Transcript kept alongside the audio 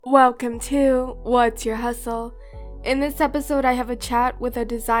Welcome to What's Your Hustle? In this episode, I have a chat with a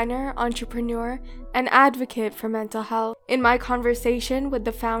designer, entrepreneur, and advocate for mental health. In my conversation with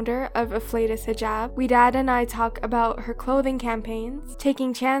the founder of Aflatus Hijab, Widad and I talk about her clothing campaigns,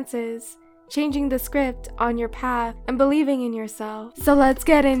 taking chances, changing the script on your path, and believing in yourself. So let's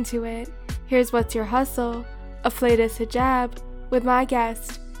get into it. Here's What's Your Hustle? Aflatus Hijab with my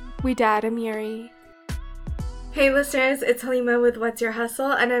guest, Widad Amiri. Hey listeners, it's Halima with What's Your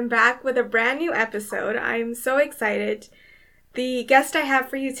Hustle, and I'm back with a brand new episode. I'm so excited. The guest I have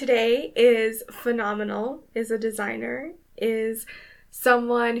for you today is phenomenal, is a designer, is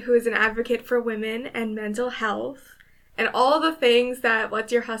someone who is an advocate for women and mental health, and all the things that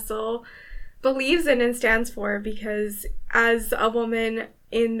What's Your Hustle believes in and stands for, because as a woman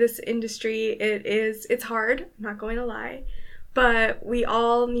in this industry, it's hard, I'm not going to lie. But we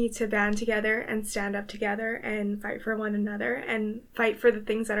all need to band together and stand up together and fight for one another and fight for the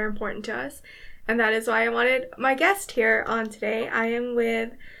things that are important to us. And that is why I wanted my guest here on today. I am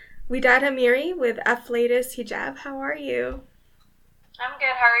with Widad Amiri with Aflatus Hijab. How are you? I'm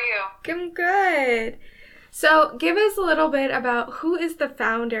good. How are you? I'm good. So give us a little bit about who is the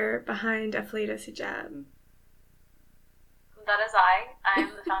founder behind Aflatus Hijab. That is I'm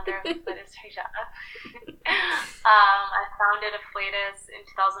the founder of Aflatus Hijab. I founded Aflatus in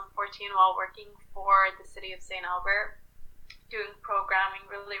 2014 while working for the city of St. Albert, doing programming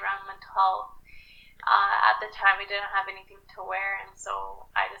really around mental health. At the time, I didn't have anything to wear, and so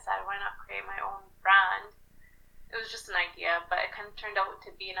I decided, why not create my own brand? It was just an idea, but it kind of turned out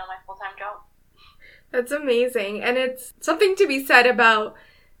to be my full-time job. That's amazing, and it's something to be said about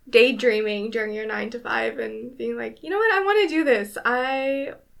daydreaming during your 9 to 5 and being like, you know what, I want to do this.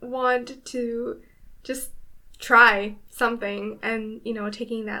 I want to just try something, and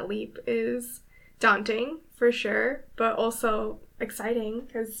taking that leap is daunting for sure, but also exciting,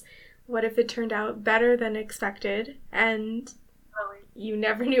 because what if it turned out better than expected and you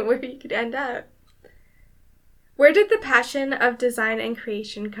never knew where you could end up? Where did the passion of design and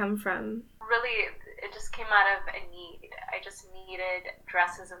creation come from? Really, it just came out of a need. I just needed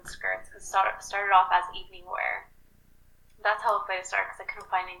dresses and skirts. It started off as evening wear. That's how Aflatus started, because I couldn't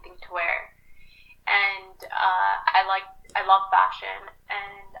find anything to wear. And I love fashion,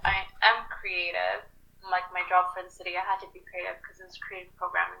 and I am creative. Like my job for the city, I had to be creative because it was creative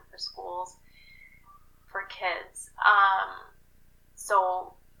programming for schools, for kids.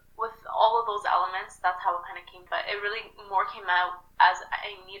 So with all of those elements, that's how it kind of came. But it really more came out as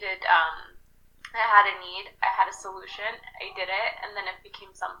I needed. I had a need, I had a solution, I did it, and then it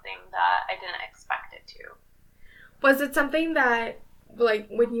became something that I didn't expect it to. Was it something that,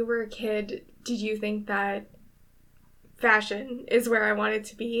 when you were a kid, did you think that fashion is where I wanted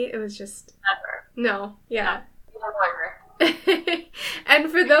to be? It was just... Never. No, yeah. No, never.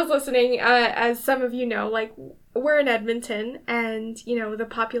 And for those listening, as some of you know, we're in Edmonton, and, the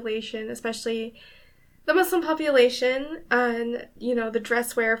population, especially the Muslim population, and, the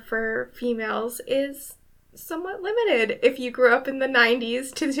dress wear for females is somewhat limited. If you grew up in the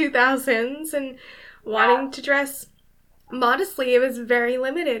 90s to 2000s and wanting to dress modestly, it was very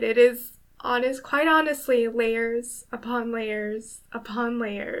limited. It is, quite honestly, layers upon layers upon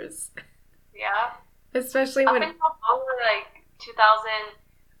layers. Yeah. Especially when... when... Up until probably, 2000,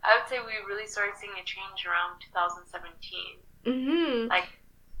 I would say we really started seeing a change around 2017. Mm-hmm.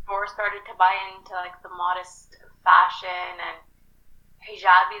 People started to buy into the modest fashion, and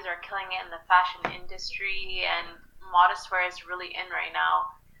hijabis are killing it in the fashion industry, and modest wear is really in right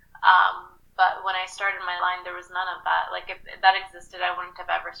now. But when I started my line, there was none of that. If that existed, I wouldn't have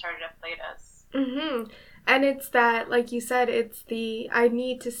ever started Aflatus. Mm-hmm. And it's that, like you said, it's I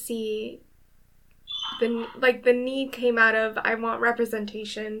need to see the need came out of, I want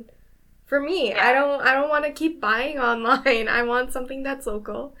representation for me. Yeah. I don't want to keep buying online. I want something that's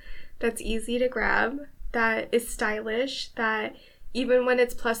local, that's easy to grab, that is stylish, that even when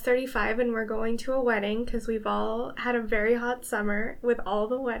it's plus 35 and we're going to a wedding, because we've all had a very hot summer with all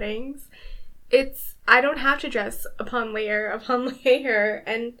the weddings, I don't have to dress upon layer upon layer,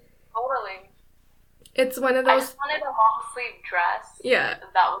 and totally. It's one of those... I just wanted a long sleeve dress. Yeah.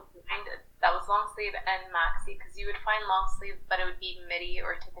 That was long sleeve and maxi, because you would find long sleeve, but it would be midi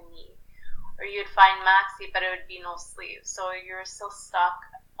or to the knee. Or you'd find maxi, but it would be no sleeve. So you're still stuck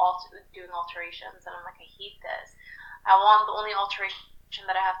doing alterations, and I'm like, I hate this. I want the only alteration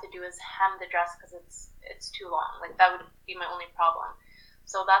that I have to do is hem the dress, because it's too long. That would be my only problem.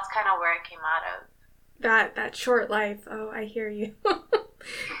 So that's kind of where it came out of. That short life. Oh, I hear you.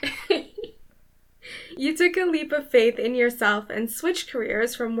 You took a leap of faith in yourself and switched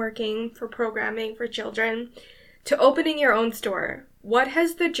careers from working for programming for children to opening your own store what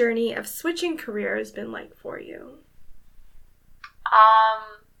has the journey of switching careers been like for you?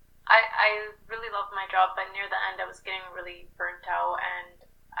 I really loved my job, but near the end I was getting really burnt out and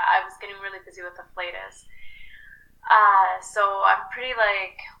I was getting really busy with Afflatus. So I'm pretty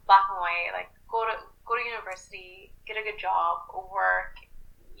like black and white, like go to university, get a good job, work,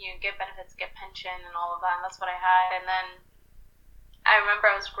 get benefits, get pension and all of that, and that's what I had. And then I remember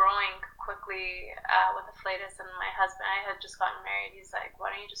I was growing quickly with Afflatus, and my husband, I had just gotten married. He's like,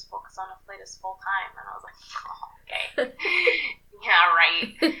 why don't you just focus on Afflatus full time? And I was like, oh, okay. Yeah,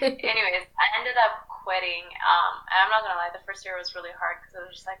 right. Anyways, I ended up quitting. And I'm not going to lie, the first year was really hard because I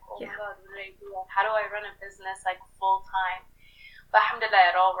was just like, oh my God, what did I do? How do I run a business like full time? But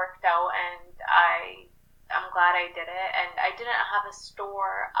alhamdulillah, it all worked out, and I'm glad I did it. And I didn't have a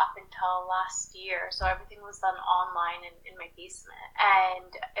store up until last year, so everything was done online in my basement.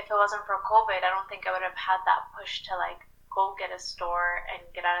 And if it wasn't for COVID, I don't think I would have had that push to like go get a store and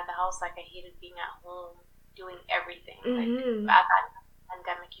get out of the house. Like I hated being at home doing everything. Mm-hmm. Like at that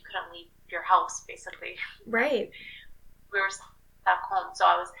pandemic, you couldn't leave your house basically. Right. We were stuck home, so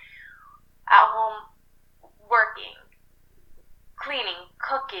I was at home working, cleaning,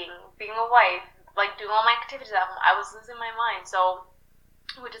 cooking, being a wife, like doing all my activities at home. I was losing my mind, so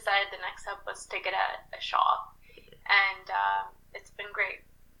we decided the next step was to get a shop, and it's been great.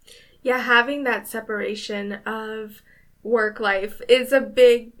 Yeah, having that separation of work life is a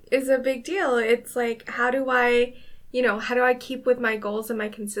big deal. It's like, how do I keep with my goals and my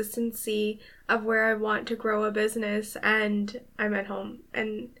consistency of where I want to grow a business, and I'm at home,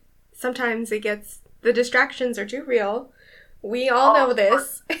 and sometimes the distractions are too real. We all know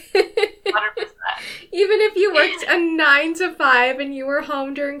this. 100%. Even if you worked a 9 to 5 and you were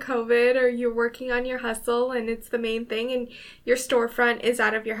home during COVID, or you're working on your hustle and it's the main thing, and your storefront is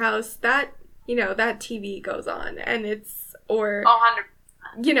out of your house, that TV goes on, and or 100%.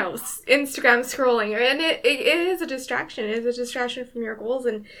 Instagram scrolling, and it is a distraction. It is a distraction from your goals.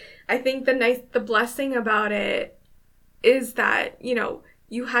 And I think the blessing about it is that,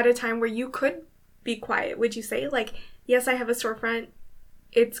 you had a time where you could be quiet. Would you say, like, yes, I have a storefront,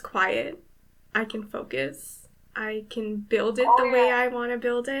 it's quiet, I can focus, I can build it the way I want to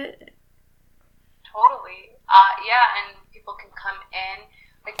build it? Totally. Yeah, and people can come in.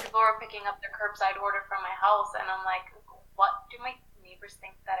 Like, people were picking up their curbside order from my house, and I'm like, what do my neighbors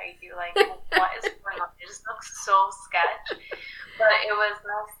think that I do? Like, what is going on? It just looks so sketch. But it was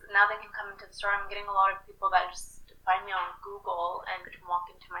nice. Now they can come into the store. I'm getting a lot of people that just find me on Google and can walk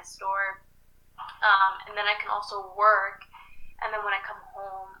into my store. And then I can also work. And then when I come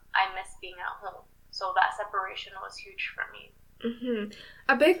home, I miss being at home. So that separation was huge for me. Mm-hmm.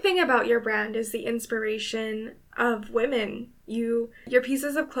 A big thing about your brand is the inspiration of women. Your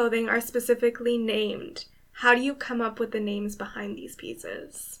pieces of clothing are specifically named. How do you come up with the names behind these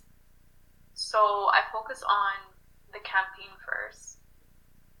pieces? So I focus on the campaign first,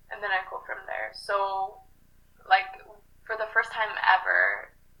 and then I go from there. So, like, for the first time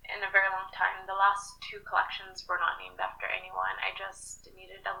ever in a very long time, the last 2 collections were not named after anyone. I just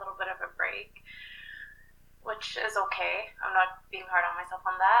needed a little bit of a break, which is okay. I'm not being hard on myself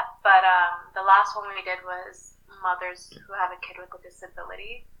on that. But the last one we did was mothers who have a kid with a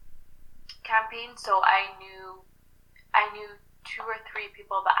disability campaign. So I knew 2 or 3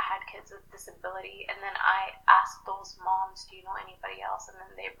 people that had kids with disability, and then I asked those moms, do you know anybody else? And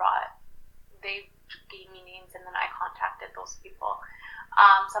then they gave me names, and then I contacted those people.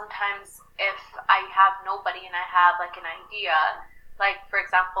 Sometimes if I have nobody and I have like an idea, like for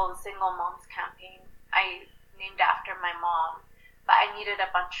example the single moms campaign, I named after my mom, but I needed a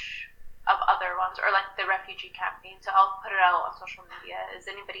bunch of other ones, or like the refugee campaign, so I'll put it out on social media.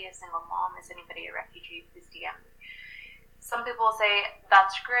 Is anybody a single mom? Is anybody a refugee? Please DM me. Some people say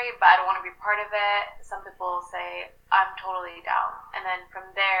that's great, but I don't want to be part of it. Some people say I'm totally down, and then from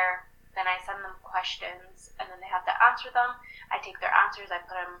there, then I send them questions, and then they have to answer them. I take their answers, I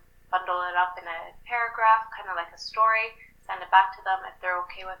bundle it up in a paragraph, kind of like a story, send it back to them. If they're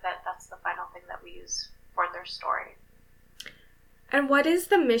okay with it, that's the final thing that we use for their story. And what is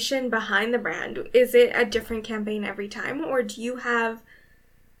the mission behind the brand? Is it a different campaign every time, or do you have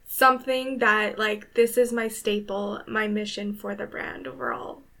something that, like, this is my staple, my mission for the brand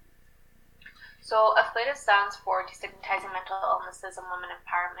overall? So Afflatus stands for Destigmatizing Mental Illnesses and Women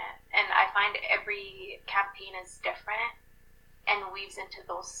Empowerment, and I find every campaign is different and weaves into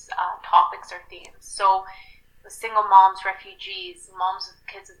those topics or themes. So the single moms, refugees, moms with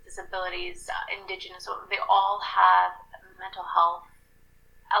kids with disabilities, Indigenous, they all have a mental health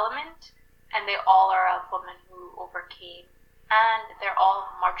element, and they all are of women who overcame, and they're all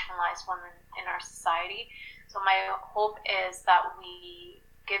marginalized women in our society. So my hope is that we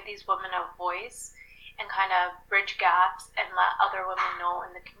give these women a voice and kind of bridge gaps and let other women know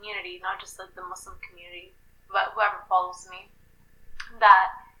in the community, not just like the Muslim community, but whoever follows me,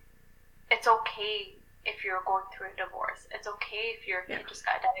 that it's okay if you're going through a divorce. It's okay if your kid just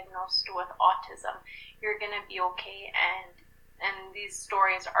got diagnosed with autism. You're gonna be okay, and these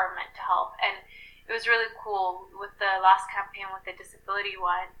stories are meant to help. And it was really cool with the last campaign with the disability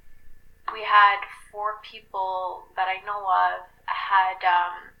one. We had 4 people that I know of had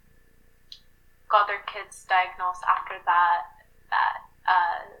got their kids diagnosed after that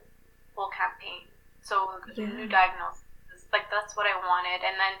whole campaign. So new diagnosis, like that's what I wanted.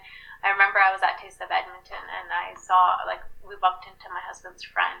 And then I remember I was at Taste of Edmonton, and I saw, like, we bumped into my husband's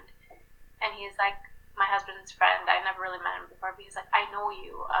friend, and he's like, my husband's friend, I never really met him before, but he's like, I know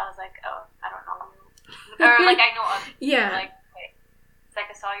you. I was like, oh, I don't know you. Or like, I know of you. Like, it's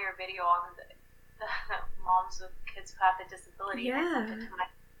like I saw your video on the moms with kids who have the disability. And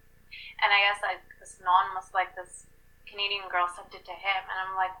I guess like this this Canadian girl sent it to him, and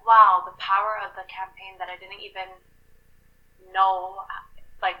I'm like, wow, the power of the campaign that I didn't even know,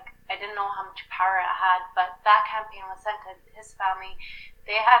 like I didn't know how much power it had, but that campaign was sent to his family.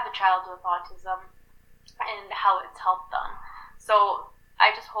 They have a child with autism and how it's helped them. So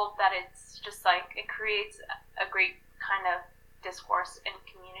I just hope that it's just like it creates a great kind of discourse in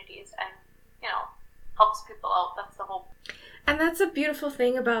communities and, you know, helps people out. That's the hope. And that's a beautiful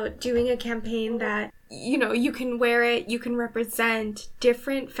thing about doing a campaign that, you know, you can wear it, you can represent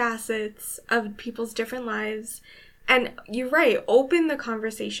different facets of people's different lives. And you're right, open the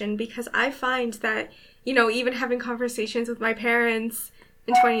conversation, because I find that, you know, even having conversations with my parents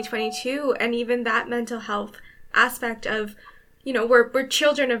in 2022, and even that mental health aspect of, you know, we're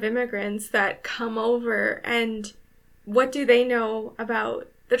children of immigrants that come over, and what do they know about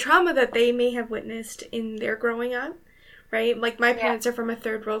the trauma that they may have witnessed in their growing up, right? Like, my parents are from a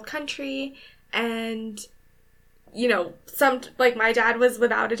third world country, and, you know, like, my dad was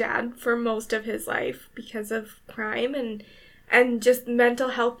without a dad for most of his life because of crime and just mental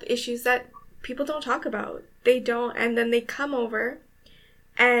health issues that people don't talk about. They don't, and then they come over,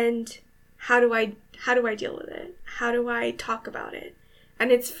 and how do I deal with it? How do I talk about it? And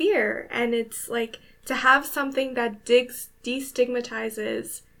it's fear, and it's like, to have something that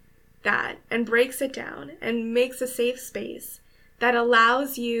destigmatizes that and breaks it down and makes a safe space that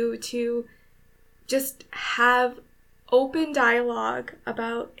allows you to just have open dialogue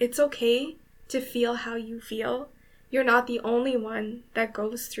about it's okay to feel how you feel. You're not the only one that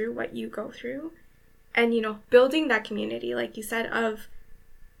goes through what you go through. And, you know, building that community, like you said, of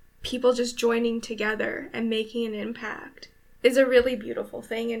people just joining together and making an impact is a really beautiful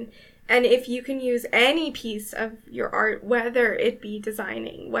thing. And if you can use any piece of your art, whether it be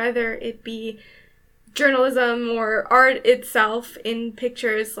designing, whether it be journalism or art itself in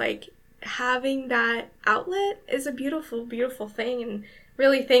pictures, like, having that outlet is a beautiful, beautiful thing. And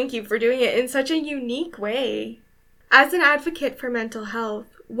really thank you for doing it in such a unique way. As an advocate for mental health,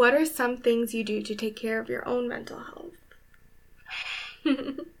 what are some things you do to take care of your own mental health?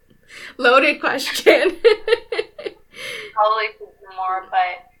 Loaded question. Probably more,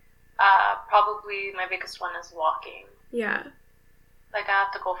 but probably my biggest one is walking. Yeah. Like, I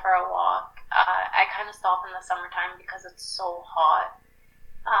have to go for a walk. I kind of stop in the summertime because it's so hot.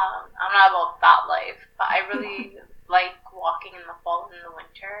 I'm not about that life, but I really like walking in the fall and the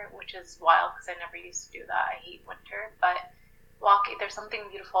winter, which is wild because I never used to do that. I hate winter, but there's something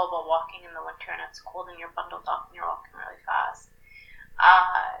beautiful about walking in the winter, and it's cold and you're bundled up and you're walking really fast.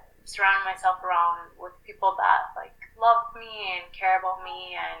 Surrounding myself around with people that like love me and care about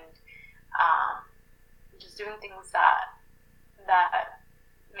me, and just doing things that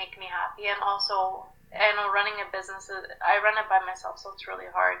make me happy. And also, I know running a business, I run it by myself, so it's really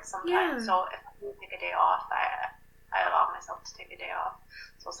hard sometimes. So if I do take a day off, I allow myself to take a day off.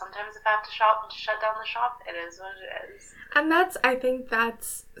 So sometimes if I have to shut down the shop, it is what it is. And I think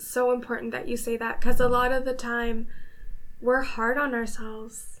that's so important that you say that, because a lot of the time we're hard on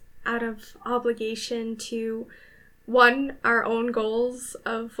ourselves out of obligation to, one, our own goals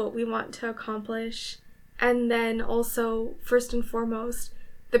of what we want to accomplish, and then also, first and foremost,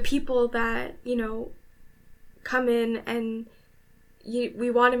 the people that, you know, come in and we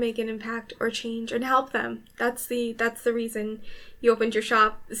want to make an impact or change and help them. That's the reason you opened your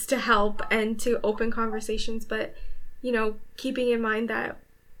shop, is to help and to open conversations. But, you know, keeping in mind that,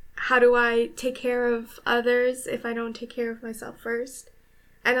 how do I take care of others if I don't take care of myself first?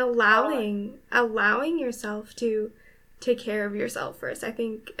 And allowing yourself to take care of yourself first. I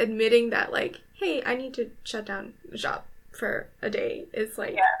think admitting that, like, hey, I need to shut down the shop for a day is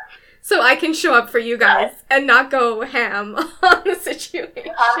like So I can show up for you guys and not go ham on the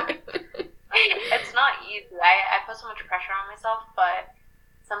situation. It's not easy. I put so much pressure on myself, but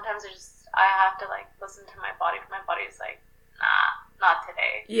sometimes I have to like listen to my body. If my body's like, nah, not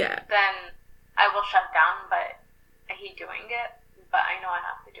today. Yeah. Then I will shut down, but I hate doing it, but I know I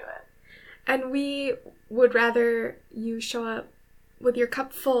have to do it. And we would rather you show up with your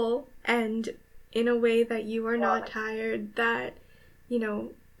cup full and in a way that you are not tired, that, you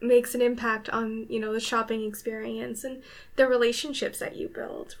know, makes an impact on, you know, the shopping experience and the relationships that you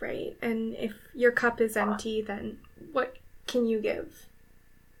build, right? And if your cup is empty, then what can you give?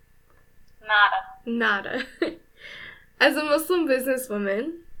 Nada. As a Muslim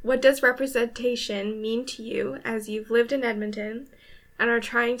businesswoman, what does representation mean to you as you've lived in Edmonton and are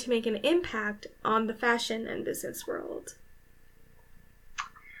trying to make an impact on the fashion and business world?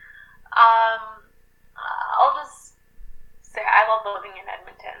 I'll just say I love living in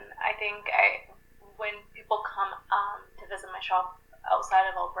Edmonton. I think when people come to visit my shop outside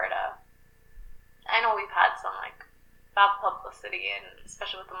of Alberta, I know we've had some like bad publicity, and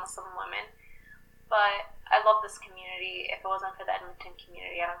especially with the Muslim women, but I love this community. If it wasn't for the Edmonton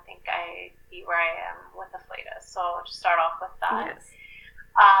community, I don't think I'd be where I am with Afflatus. So I'll just start off with that. Yes.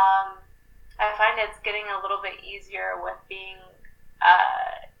 I find it's getting a little bit easier with being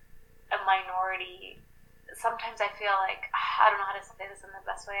a minority. Sometimes I feel like, I don't know how to say this in the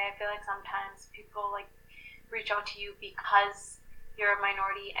best way, I feel like sometimes people like reach out to you because you're a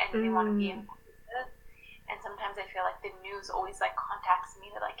minority and they want to be inclusive. And sometimes I feel like the news always like contacts me.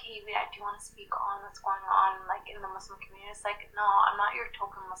 They're like, hey, Vida, do you want to speak on what's going on like in the Muslim community? It's like, no, I'm not your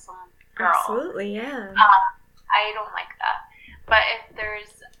token Muslim girl. Absolutely, yeah. I don't like that. But if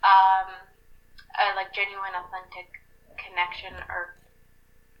there's a like genuine, authentic connection or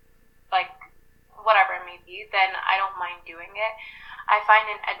like whatever it may be, then I don't mind doing it. I find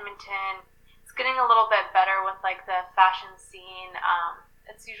in Edmonton, it's getting a little bit better with like the fashion scene.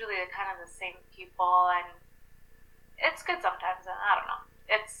 It's usually kind of the same people, and it's good sometimes. And I don't know.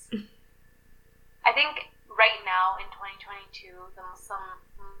 I think right now in 2022, the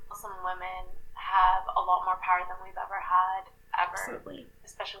Muslim women have a lot more power than we've ever had, Absolutely.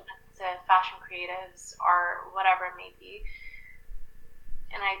 Especially when it comes to fashion creatives or whatever it may be.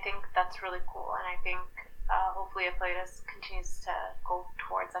 And I think that's really cool, and I think hopefully Afflatus continues to go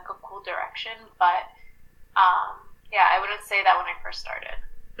towards like a cool direction. But yeah, I wouldn't say that when I first started.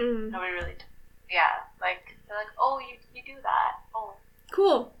 Nobody really yeah, like they're like, oh, you do that, oh,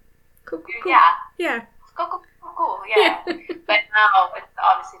 cool. Yeah cool yeah. But now it's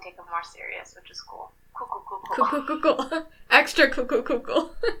obviously taken more serious, which is cool. Cool. Extra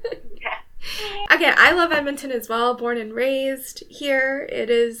cool. Yeah. Again, I love Edmonton as well, born and raised here. It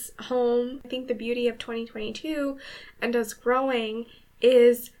is home. I think the beauty of 2022 and us growing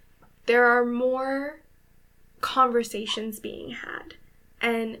is there are more conversations being had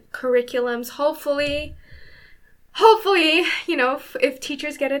and curriculums, hopefully, you know, if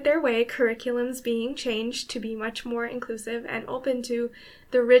teachers get it their way, curriculums being changed to be much more inclusive and open to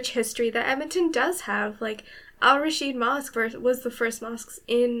the rich history that Edmonton does have. Like, Al-Rashid Mosque was the first mosque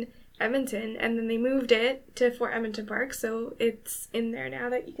in Edmonton, and then they moved it to Fort Edmonton Park, so it's in there now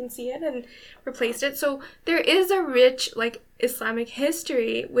that you can see it, and replaced it. So there is a rich, like, Islamic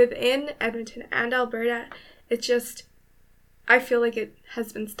history within Edmonton and Alberta. It's just, I feel like it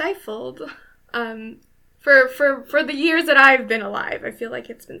has been stifled. For the years that I've been alive, I feel like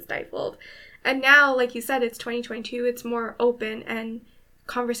it's been stifled. And now, like you said, it's 2022, it's more open, and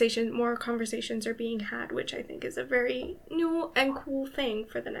more conversations are being had, which I think is a very new and cool thing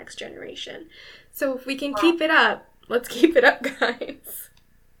for the next generation. So if we can keep it up, let's keep it up, guys.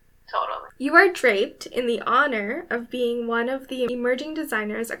 Totally. You are draped in the honor of being one of the emerging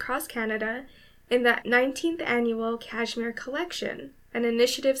designers across Canada in the 19th annual Cashmere Collection, an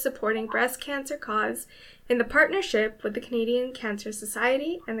initiative supporting breast cancer cause in the partnership with the Canadian Cancer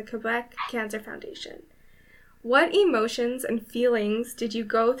Society and the Quebec Cancer Foundation. What emotions and feelings did you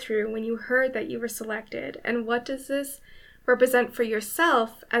go through when you heard that you were selected, and what does this represent for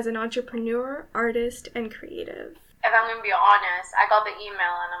yourself as an entrepreneur, artist, and creative? If I'm going to be honest, I got the email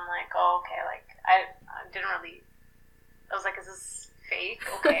and I'm like, oh, okay, like, I didn't really, I was like, is this fake?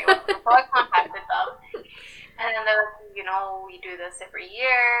 Okay, so I contacted them. And then they're like, you know, we do this every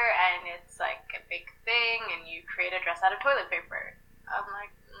year, and it's like a big thing, and you create a dress out of toilet paper. I'm like,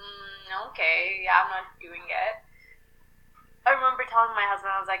 okay, yeah, I'm not doing it. I remember telling my husband,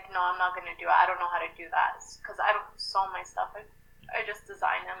 I was like, no, I'm not going to do it. I don't know how to do that, because I don't sew my stuff. I just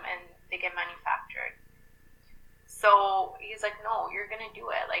design them, and they get manufactured. So he's like, no, you're going to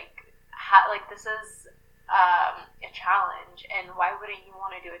do it. Like this is a challenge, challenge, and why wouldn't you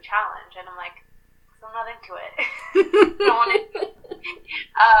want to do a challenge? And I'm like, because I'm not into it. I don't want to do it.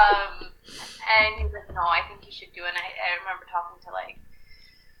 And he's like, no, I think you should do it. And I remember talking to like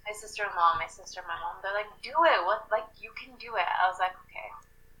my sister-in-law, my sister, my mom. They're like, do it. What? Like, you can do it. I was like, okay.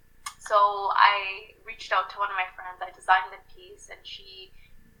 So I reached out to one of my friends. I designed the piece, and she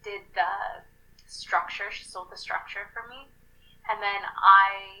did the structure. She sold the structure for me. And then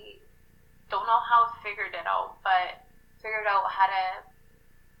I don't know how I figured it out, but figured out how to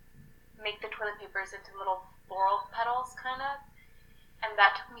make the toilet papers into little floral petals, kind of. And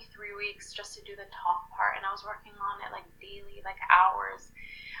that took me 3 weeks just to do the top part, and I was working on it like daily, like hours.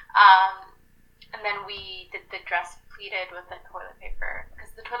 And then we did the dress pleated with the toilet paper, because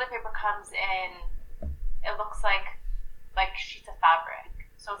the toilet paper comes in, it looks like sheets of fabric,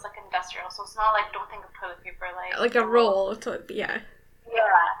 so it's like industrial. So it's not like, don't think of toilet paper like a roll. Yeah.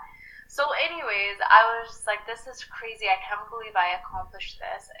 So anyways, I was just like, this is crazy. I can't believe I accomplished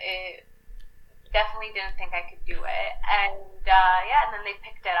this. It definitely didn't think I could do it. And and then they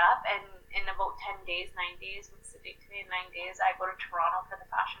picked it up, and in about 10 days, 9 days, what's the date today? 9 days, I go to Toronto for the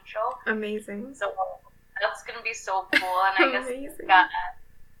fashion show. Amazing. So that's going to be so cool. And I guess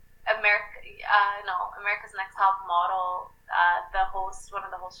America's Next Top Model, one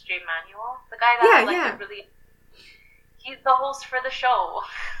of the hosts, Jay Manuel, the guy that he's the host for the show.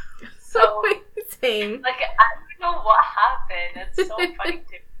 So amazing. Like, I don't know what happened. It's so funny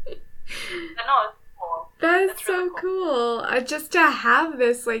to me. But no, it's cool. That's so really cool. Just to have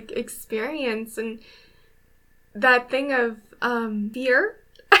this like experience, and that thing of fear.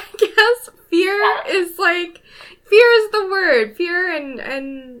 I guess fear is the word. Fear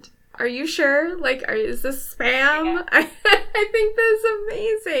and are you sure? Like, is this spam? Yeah. I think that's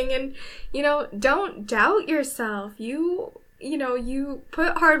amazing. And don't doubt yourself. You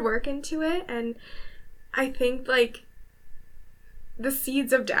put hard work into it, and I think like the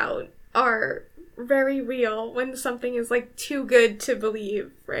seeds of doubt are very real when something is like too good to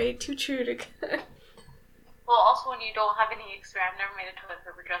believe, right? Too true to good. Well, also when you don't have any experience, I've never made a toilet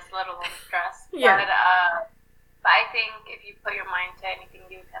paper dress, let alone a dress. Yeah. But I think if you put your mind to anything,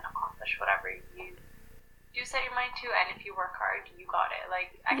 you can accomplish whatever you do set your mind to, and if you work hard, you got it.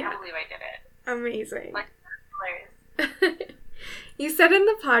 Like, I can't believe I did it. Amazing. Like, hilarious. You said in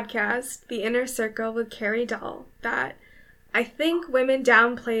the podcast, The Inner Circle with Carrie Dahl, that I think women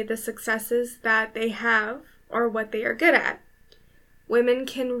downplay the successes that they have or what they are good at. Women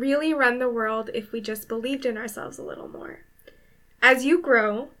can really run the world if we just believed in ourselves a little more. As you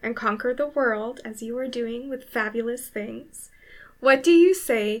grow and conquer the world, as you are doing with fabulous things, what do you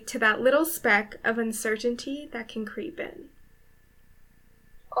say to that little speck of uncertainty that can creep in?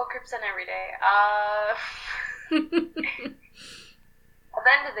 Oh, creeps in every day. At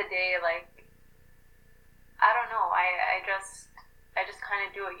the end of the day, like, I don't know. I just kind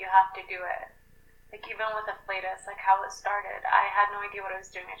of do it. You have to do it. Like, even with Afflatus, like how it started, I had no idea what I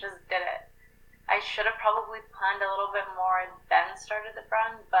was doing. I just did it. I should have probably planned a little bit more and then started the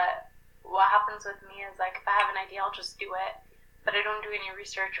brand, but what happens with me is, like, if I have an idea, I'll just do it, but I don't do any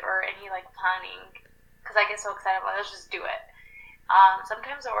research or any, like, planning, because I get so excited about it, let's just do it.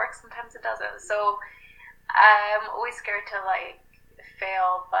 Sometimes it works, sometimes it doesn't, so I'm always scared to, like,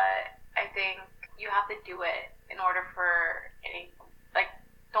 fail, but I think you have to do it in order for any, like,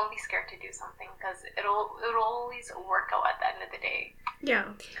 don't be scared to do something, because it'll always work out at the end of the day.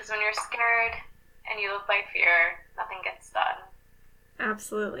 Yeah. Because when you're scared and you live by fear, nothing gets done.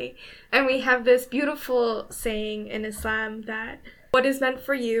 Absolutely. And we have this beautiful saying in Islam that what is meant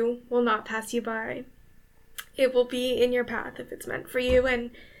for you will not pass you by. It will be in your path if it's meant for you.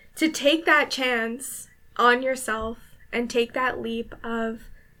 And to take that chance on yourself and take that leap of,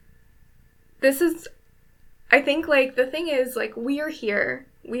 this is, I think, like, the thing is, like, we are here.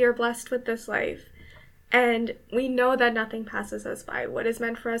 We are blessed with this life. And we know that nothing passes us by. What is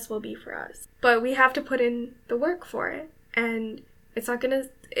meant for us will be for us. But we have to put in the work for it. And it's not going to,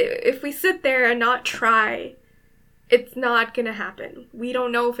 if we sit there and not try, it's not going to happen. We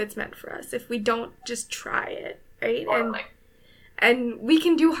don't know if it's meant for us if we don't just try it, right? Totally. And we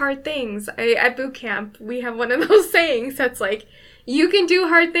can do hard things. At boot camp, we have one of those sayings that's like, you can do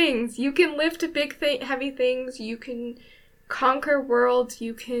hard things. You can lift heavy things. You can conquer worlds.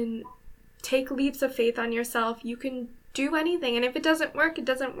 You can take leaps of faith on yourself. You can do anything. And if it doesn't work, it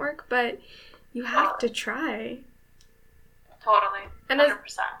doesn't work. But you have to try. Totally. 100%. And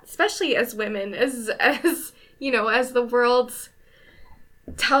especially as women, as the world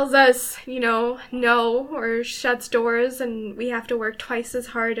tells us, no, or shuts doors, and we have to work twice as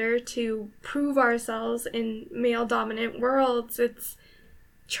harder to prove ourselves in male-dominant worlds, it's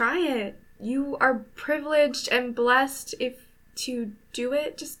try it. You are privileged and blessed if to do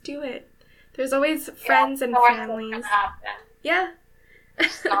it, just do it. There's always friends and families. Yeah.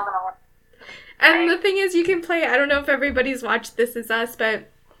 It's not gonna work. And the thing is, you can play, I don't know if everybody's watched This Is Us, but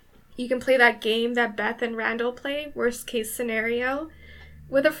you can play that game that Beth and Randall play, Worst Case Scenario,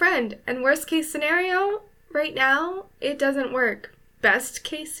 with a friend. And worst case scenario, right now, it doesn't work. Best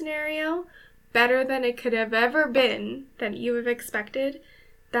case scenario, better than it could have ever been, that you have expected,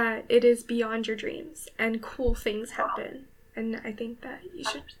 that it is beyond your dreams and cool things happen. And I think that you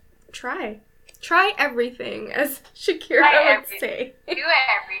should try. Try everything, as Shakira would say. Do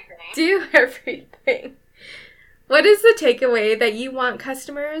everything. Do everything. What is the takeaway that you want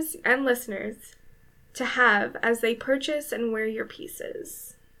customers and listeners to have as they purchase and wear your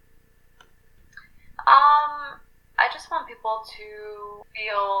pieces? I just want people to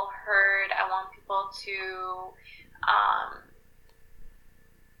feel heard. I want people to,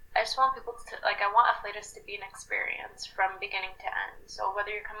 I just want people to, I want Afflatus to be an experience from beginning to end. So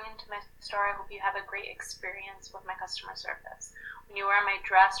whether you're coming into my store, I hope you have a great experience with my customer service. When you wear my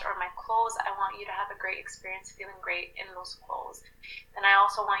dress or my clothes, I want you to have a great experience feeling great in those clothes. And I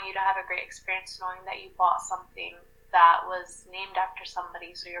also want you to have a great experience knowing that you bought something that was named after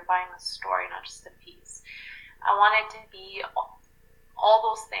somebody, so you're buying a story, not just a piece. I want it to be all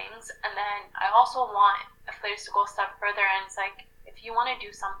those things, and then I also want Afflatus to go a step further, and it's like, if you want to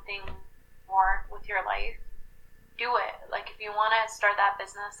do something more with your life, do it. If you want to start that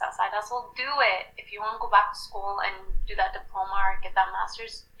business, that side hustle, do it. If you want to go back to school and do that diploma or get that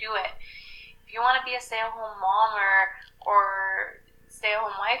master's, do it. If you want to be a stay-at-home mom or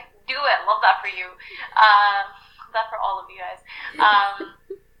stay-at-home wife, do it. Love that for you. That for all of you guys.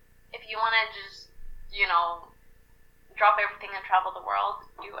 If you want to just, drop everything and travel the world,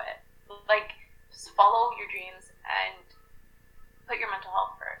 do it. Just follow your dreams and put your mental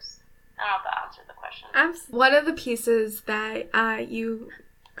health first. I don't know if that answered the question. One of the pieces that you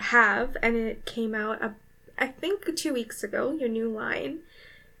have, and it came out, I think 2 weeks ago, your new line,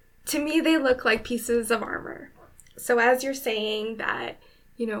 to me they look like pieces of armor. So as you're saying that,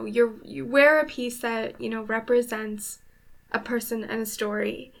 you wear a piece that, represents a person and a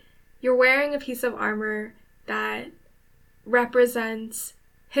story, you're wearing a piece of armor that represents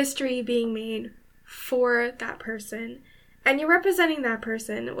history being made for that person. And you're representing that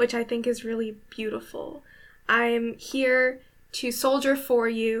person, which I think is really beautiful. I'm here to soldier for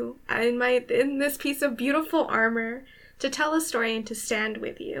you in this piece of beautiful armor, to tell a story and to stand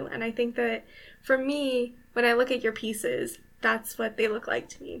with you. And I think that for me, when I look at your pieces, that's what they look like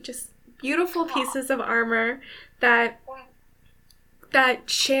to me. Just beautiful pieces of armor that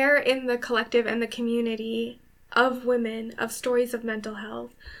share in the collective and the community of women, of stories of mental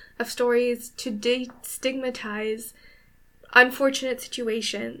health, of stories to destigmatize unfortunate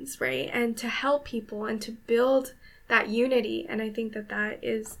situations, right? And to help people and to build that unity. And I think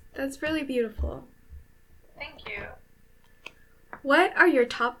that's really beautiful. Thank you. What are your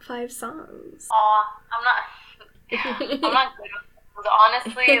top 5 songs? I'm not good with those.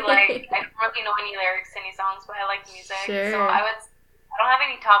 Honestly, I don't really know any lyrics to any songs, but I like music. Sure. So I don't have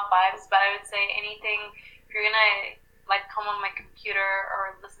any top 5s, but I would say anything, if you're gonna come on my computer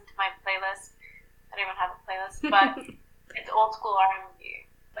or listen to my playlist. I don't even have a playlist, but it's old school R&B.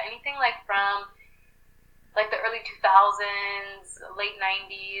 But anything from the early 2000s, late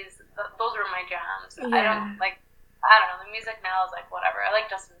 90s, those were my jams. Yeah. I don't know, the music now is whatever. I like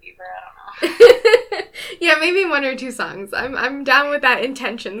Justin Bieber, I don't know. Yeah, maybe 1 or 2 songs. I'm down with that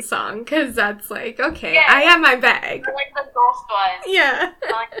Intention song, because that's okay, yeah, I have my bag. I like the Ghost one. Yeah.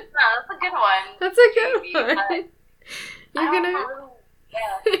 I'm no, that's a good one. That's a good one. I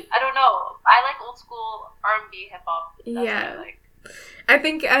don't know. I like old school R&B hip hop. Yeah. I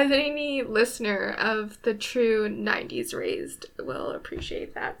think as any listener of the true 90s raised will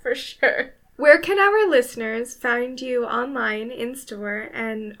appreciate that for sure. Where can our listeners find you online, in store,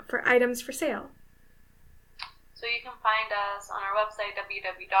 and for items for sale? So you can find us on our website,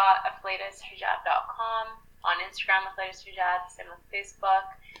 www.afflatishijab.com, on Instagram, afflatishijab, same with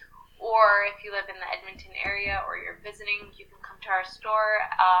Facebook. Or if you live in the Edmonton area or you're visiting, you can come to our store.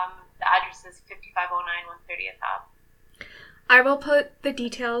 The address is 5509 130th Ave. I will put the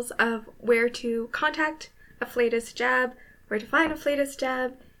details of where to contact Afflatus Hijab, where to find Afflatus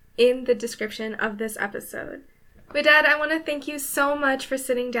Hijab, in the description of this episode. Widad, I want to thank you so much for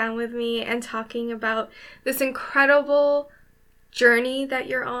sitting down with me and talking about this incredible journey that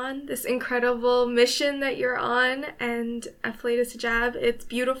you're on, this incredible mission that you're on, and Afflatus Hijab. It's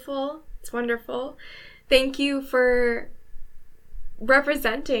beautiful. It's wonderful. Thank you for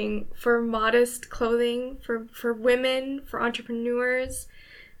representing for modest clothing, for women, for entrepreneurs,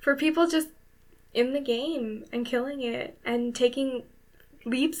 for people just in the game and killing it and taking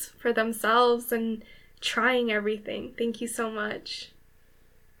leaps for themselves and trying everything. Thank you so much.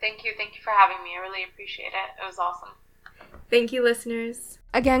 Thank you for having me. I really appreciate it. It was awesome. Thank you, listeners.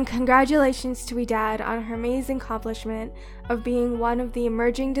 Again, congratulations to Widad on her amazing accomplishment of being one of the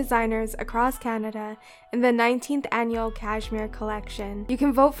emerging designers across Canada in the 19th annual Cashmere Collection. You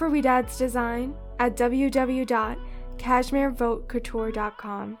can vote for Widad's design at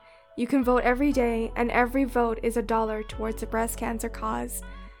www.cashmerevotecouture.com. You can vote every day, and every vote is $1 towards the breast cancer cause.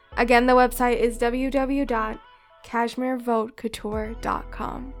 Again, the website is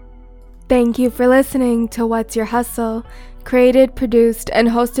www.cashmerevotecouture.com. Thank you for listening to What's Your Hustle, created, produced, and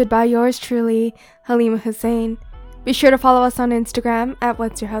hosted by yours truly, Halima Hussein. Be sure to follow us on Instagram at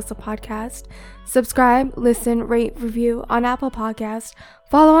What's Your Hustle Podcast. Subscribe, listen, rate, review on Apple Podcasts,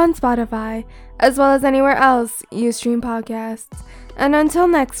 follow on Spotify, as well as anywhere else you stream podcasts. And until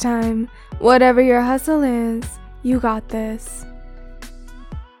next time, whatever your hustle is, you got this.